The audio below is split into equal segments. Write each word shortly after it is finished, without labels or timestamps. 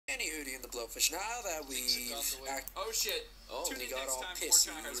Anywho, in the Blowfish, now that we've Oh shit! he got all pissy,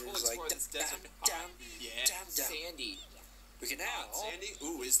 he was like, down, Sandy. we can now Sandy.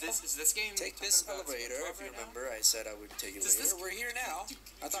 Ooh, is this game? take this elevator. If you remember, I said I would take it later. We're here now.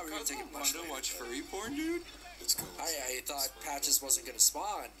 I thought we were gonna take it much later. Watch furry porn, dude. Let's go. I thought Patches wasn't gonna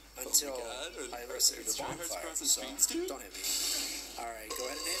spawn until I listened to the bonfire. So don't hit me. All right, go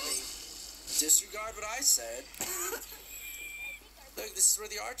ahead and hit me. Disregard what I said. Look, this is where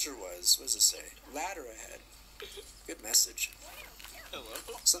the archer was. What does it say? Ladder ahead. Good message. Hello.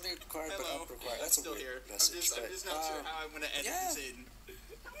 Something required but up required. That's a weird message. I'm just not sure how I'm gonna edit this in.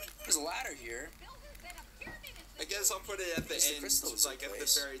 There's a ladder here. I guess I'll put it at the end, like at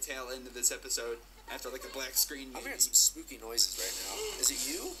the very tail end of this episode, after like a black screen. I'm hearing some spooky noises right now. Is it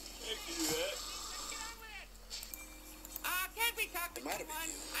you? I can do that. Can't we talk to someone?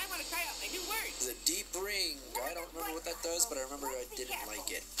 I want to try out my new words. The deep ring. I don't remember what that does, but I remember I didn't like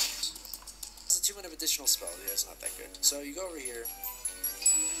it. It's a 2-minute additional spell. Yeah, it's not that good. So you go over here,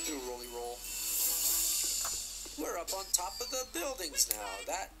 do a rolly roll. We're up on top of the buildings now.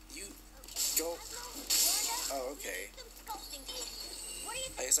 That you go. Oh, okay.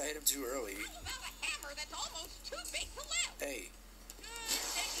 I guess I hit him too early. Hey.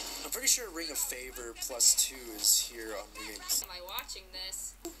 I'm pretty sure Ring of Favor +2 is here on the game. Am I watching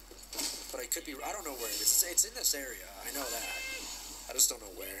this? But I could be. I don't know where it is. It's in this area. I know that. I just don't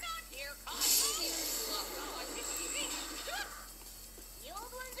know where.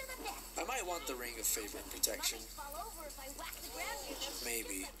 I might want the Ring of Favor protection.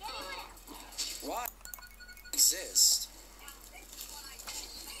 Maybe. Why exist?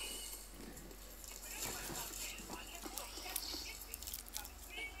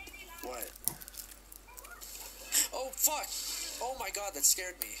 What? Oh, fuck! Oh my god, that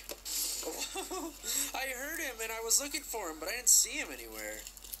scared me. I heard him and I was looking for him, but I didn't see him anywhere.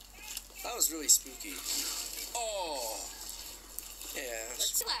 That was really spooky. Oh! Yeah.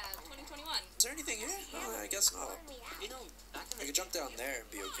 Lab 2021. Is there anything here? No, I guess not. You know, I could jump down there and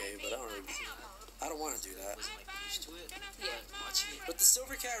be okay, but I don't want to do that. wasn't like used to it. Yeah, watching it. But the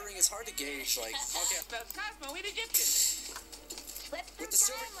Silver Cat Ring is hard to gauge, like, okay. With the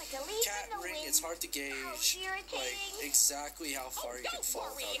Silver Cat Ring, it's hard to gauge, like, exactly how far you can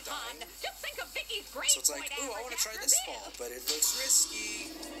fall without dying. So it's like, ooh, I want to try this fall, but it looks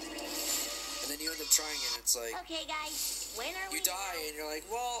risky. And then you end up trying it, and it's like, okay, guys, when are you die, and you're like,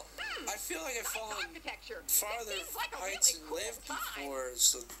 well, I feel like I've fallen farther heights and lived before,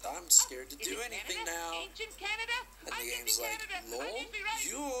 so I'm scared to do anything now. And the game's like, lol,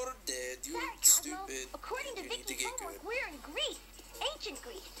 you're dead, you're stupid, according to you need to Vicky's get homework, good. we're in Greece, ancient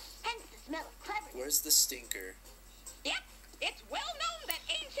Greece, hence the smell of cleverness. Where's the stinker? Yep, it's well known that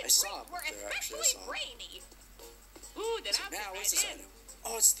ancient I saw Greeks him were there, actually, I especially saw him. brainy. Ooh, then So I'll now, get what's right this in. item?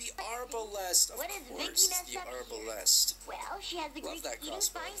 Oh, it's the arbalest, of What is course, Vicky it's messed the up here? arbalest. Well, she has the Love Greek that eating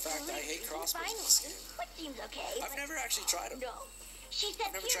crossbow. spine In fact, I hate crossbows in this game. Which seems okay. I've never actually tried them. No. She said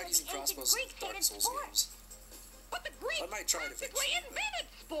I've never here tried that using the ancient crossbows in Greeks Dark hated Souls sports. games. But the Greeks I might try it practically eventually, but invented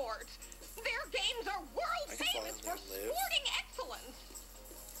sports. Their games are world I can fall famous in there for and live. sporting excellence.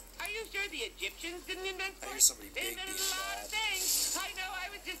 Are you sure the Egyptians didn't invent I hear sports? somebody They big invented being a lot bad. of things. I know, I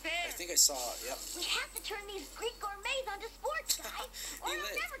was just there. I think I saw, yep. We have to turn these Greek gourmets onto sports, guys, or He we'll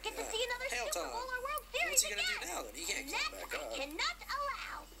lit, never get to yeah. see another Hail Super time. Bowl or World What's Series he gonna again. do now then? He can't That come back I up. cannot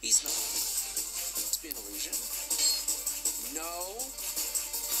allow. He's not. Let's be an illusion. No.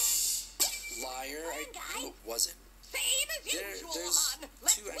 Liar. I knew it wasn't. Same as usual, There's hon.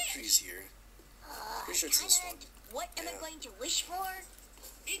 Let's 2 wish. entries here. Pretty sure it's this one. What am I Yeah. going to wish for?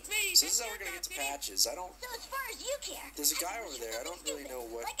 It's me. So this is how we're gonna get to Patches. I don't. So as far as you care. There's a guy over there. I don't really know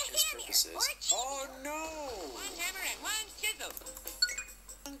what Like a his hammer purpose or is. a cheese Oh no! One hammer and one chisel.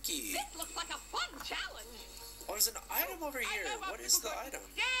 Monkey. This looks like a fun challenge. Oh, there's an item over here. What is the item?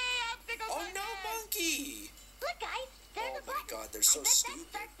 Yay, obstacle Oh course! no, monkey! Look, guys, there's Oh a my button. god, they're so I bet stupid.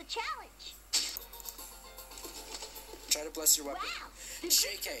 that starts the challenge. Try to bless your weapon. Wow, the Greeks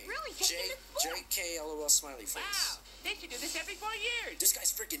JK. have really taken this sport. JK LOL smiley face. Wow, they should do this every 4 years. This guy's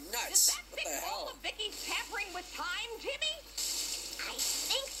freaking Does nuts. that What fix the all hell? of Vicky's tampering with time, Jimmy? I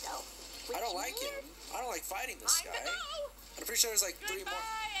think so. I don't like Which him. means I don't like fighting this Time guy. to go. I'm pretty sure there's like 3 more.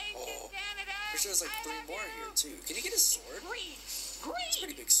 Goodbye, ancient Oh. Canada. Pretty sure there's like I 3 love more you. here too. Can you get his sword? Greece. It's a Greece.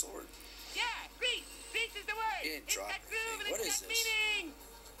 pretty big sword. Yeah, Greece. Greece is the word. He didn't It's drop got groove and anything. What it's is got this? meaning.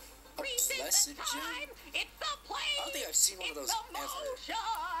 A Greece is blessed the gem? time. It's the place. I don't think I've seen one of those it's the ever.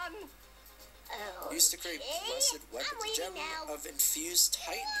 motion. Oh, Used to create blessed weapons. leaving Gem now. of infused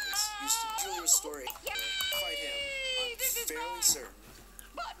tightness. Used to truly restore it. Fight him. This I'm is fairly fun. certain.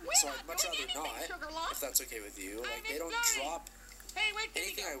 But we're So not I'd much doing rather anything, not, Sugar Lump. if that's okay with you. Like, I'm they don't enjoying. drop Hey, where'd Timmy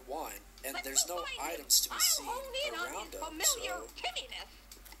anything go? I want, and Let's there's go no find him. items to be I'll seen hone in on around his them, familiar so Timminess.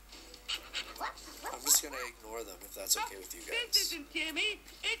 I'm just gonna ignore them if that's okay with you This guys. isn't Timmy.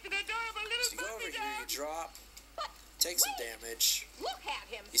 It's an adorable little So you go over puppy here, you dog. drop, take some damage. Look at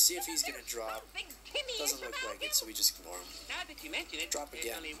him. You see if he's gonna drop. Timmy Doesn't look like it, so we just ignore him. Now that you mention it, Drop there's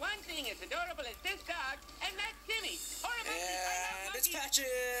again. only one thing as adorable as this dog, and that's Timmy. Or a monkey. I And love it's monkeys.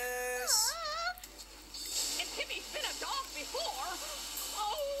 Patches! And Timmy's been a dog before.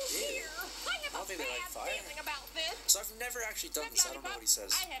 Oh dear. I have I don't a think they like bad fire. feeling about this. So I've never actually done this, I don't know what he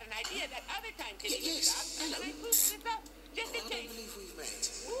says. I had an idea that other time Timmy Yes, was a dog, hello. and I boosted this up just I in don't case. believe we've met.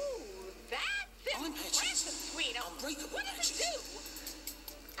 Ooh, that's I'm Patches. impressive, sweetheart. Unbreakable What does it Patches.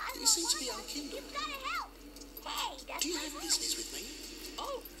 do? You seem to be unkindled. You've gotta help. Hey, that's Do you my have boy. business with me?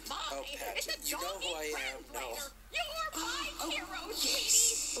 Oh, my. Oh, Patches, It's a you know who I doggy am? No. translator. You're my hero, sweetie.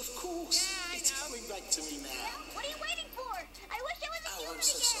 Yes, of course. Yeah, I It's know. coming back to me now. What are you waiting for? I wish I was a Oh, human I'm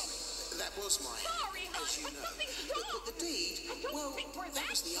so again. sorry. That was my Sorry, hand, hon, as you but know. something's But wrong. the deed, I don't well, think we're that that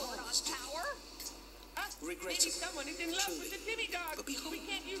was the short on armor's doing. power. Maybe Regrettably, someone is in love truly. with the Timmy dog. But behold, We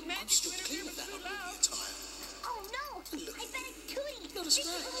can't use I'm magic to stripped clean interfere of with that true unruly love. attire. Oh no! Look. I bet it's Tootie. Not a It's your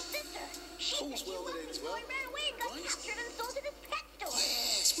scratch. little sister. She All's said you well that loved me, ends so I well. ran away and got Right? captured and sold to this pet store.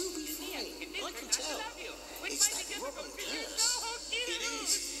 Yes, we'll be Yes, fine. convince I her can not to tell. love you, which It's might be that difficult rubber because you're curse. so cute. It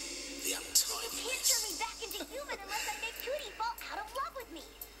is. The You can't turn untimeliness. me back into human unless I make Tootie fall out of love with me.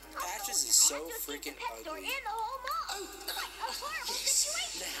 Patches Also, is so I have to escape freaking the pet store ugly. and the whole mall. Oh, A horrible yes.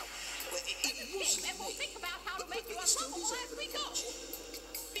 situation. Now, well, it wasn't And we'll me. think about how to But make you it's still unlovable as deserved we an go. apology.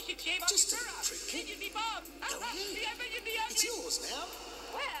 We should shave off Just your a fur off. trick. Then you'd be bald. Go ahead. See, I bet you'd be It's ugly. yours now.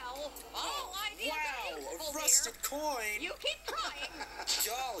 Well, all ideas are Wow, useful a rusted here. coin! You keep trying.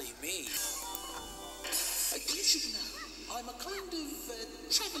 Golly me. You should know, I'm a kind of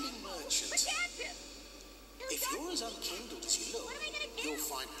travelling merchant. Pretend. If you're as unkindled as you look, What am I gonna do? you'll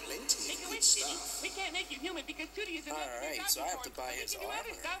find plenty Take of a good wish, Timmy. stuff. We can't make you human because Tootie is a Alright, so I have to buy his We can do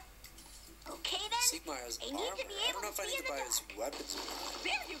other armor. stuff. Okay then. Sigma's I need armor. to be I don't able know if to I see need in to the buy his dark. weapons or not.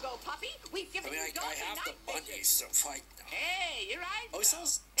 There you go, puppy. We've I given mean, you I doggy have the night money, vision. so I... Hey, your eyes Oh, he go.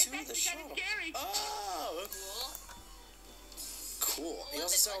 sells In two fact, of the we got shuttle. it scary. Oh, Cool. cool. He Well,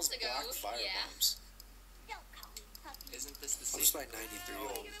 also if it sells wants to go, black fire yeah. bombs. Don't call me puppy. Isn't this the I'm just same? by 93 What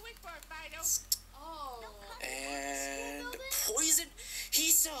are old. you gonna wish for, Fido? Oh. And poison. He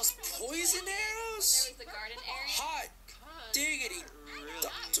sells poison There arrows. was the garden area. Hot diggity.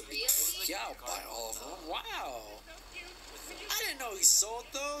 Really? Yeah, I'll buy all of them. Wow. So cute. I didn't know he sold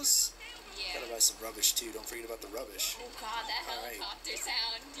those. Yeah. Gotta buy some rubbish too. Don't forget about the rubbish. Oh god, that Alright. helicopter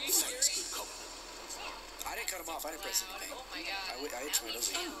sound. Do you hear Thanks, it? good compliment. I didn't cut him off. I didn't press Loud. anything. Oh my god. I itched my nose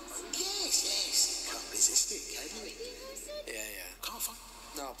again. Yes. Can't resist it, can you? Yeah, yeah. Can't find.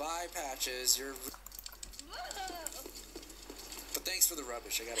 No, bye, Patches. You're. But thanks for the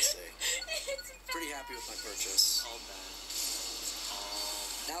rubbish. I gotta say, It's pretty happy with my purchase. All bad.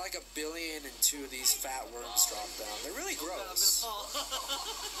 Now like 1 billion and 2 of these fat worms drop down. They're really gross.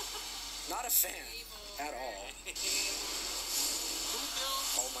 Not a fan at all.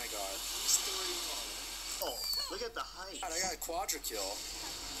 Oh my god. Oh, look at the height. God, I got a quadra kill.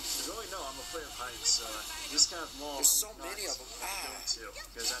 You really know I'm afraid of heights. This kind of mall. There's so I'm not many of them. Ah. going to,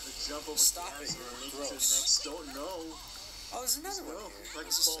 because I have to jump over Stop gaps it, and you're make it to the gross. next door. No. Oh, there's another one No. here. Like What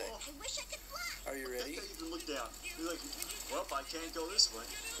does it say? fall. I wish I could fly. Are you I ready? can't even look down. You're like, well, I can't go this way.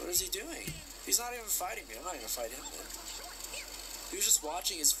 What is he doing? He's not even fighting me. I'm not gonna fight him then. He was just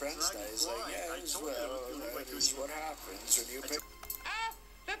watching his friends So I die. can He's like, fly. yeah, I this is told what, you it would this is be- what happens when you pick. Ah,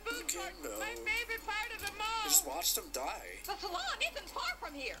 the food court. My favorite part of the mall. I just watched him die. The salon isn't far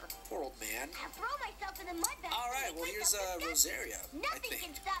from here. Poor old man. I'll throw myself in the mud bath. All right, and well make here's myself disgusting. Rosaria. I Nothing think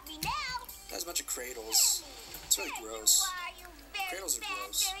can stop me now. that's a bunch of cradles. It's really There gross. you are, you very Cradles are fat,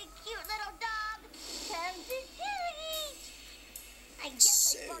 gross. very cute little dog. Come to Tootie. I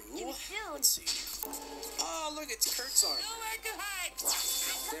guess I spoke too soon. Let's see. Oh, look, it's Kurt's arm. Nowhere to hide.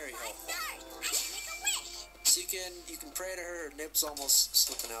 There you go. I'm sorry. I can make a wish. So you can pray to her. Her nip's almost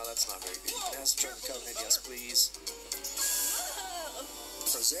slipping out. That's not very good. You can ask to join the covenant. Yes, please.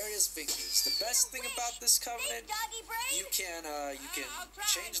 Rosaria's fingers. The best thing about this covenant, Big doggy brain. you can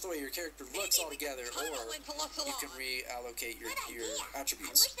change the way your character looks altogether, or you can reallocate your Good idea. I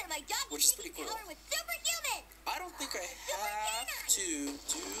attributes. wish that my dog which is could pretty take cool. power with superhuman. I don't think I have to do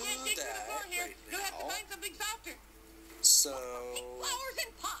Can't get to the that floor here. right You'll have to now. find something softer. So Flowers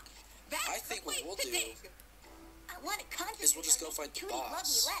and pots. That's I think the what place we'll to do dig. I want to concentrate is we'll just go on fight making the Tootie love me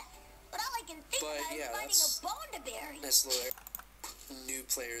boss. less. But all I can think But, about yeah, is finding that's- a bone to bury. nice little new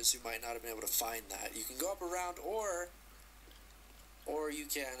players who might not have been able to find that. You can go up around, or you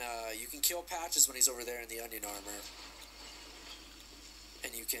can kill Patches when he's over there in the onion armor.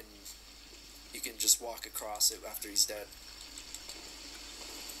 and you can just walk across it after he's dead.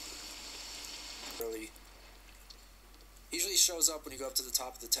 Really, usually shows up when you go up to the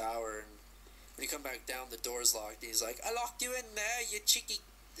top of the tower, and when you come back down, the door's locked, and he's like, "I locked you in there, you cheeky."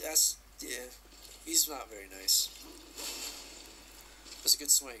 That's, yeah, he's not very nice. That's a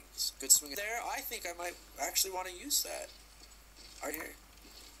good swing. Good swing there. I think I might actually want to use that. Right here.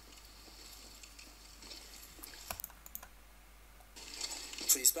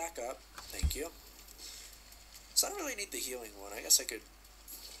 Please back up. Thank you. So I don't really need the healing one. I guess I could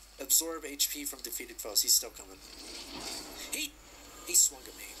absorb HP from defeated foes. He's still coming. He swung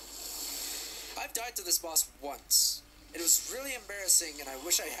at me. I've died to this boss once. It was really embarrassing, and I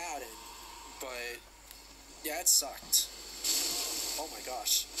wish I hadn't. But yeah, it sucked. Oh my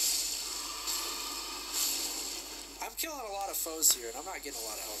gosh. I'm killing a lot of foes here, and I'm not getting a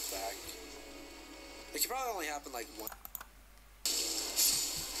lot of health back. It could probably only happen like one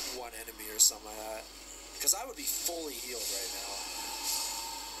enemy or something like that. Because I would be fully healed right now.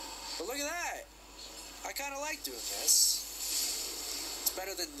 But look at that! I kind of like doing this. It's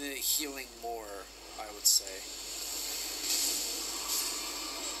better than the healing more, I would say.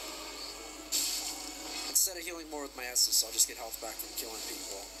 Instead of healing more with my S's, I'll just get health back from killing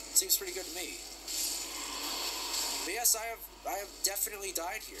people. Seems pretty good to me. But yes, I have definitely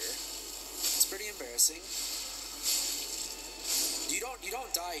died here. It's pretty embarrassing. You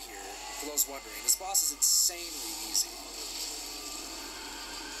don't die here, for those wondering. This boss is insanely easy.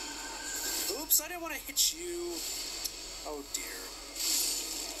 Oops, I didn't want to hit you. Oh dear.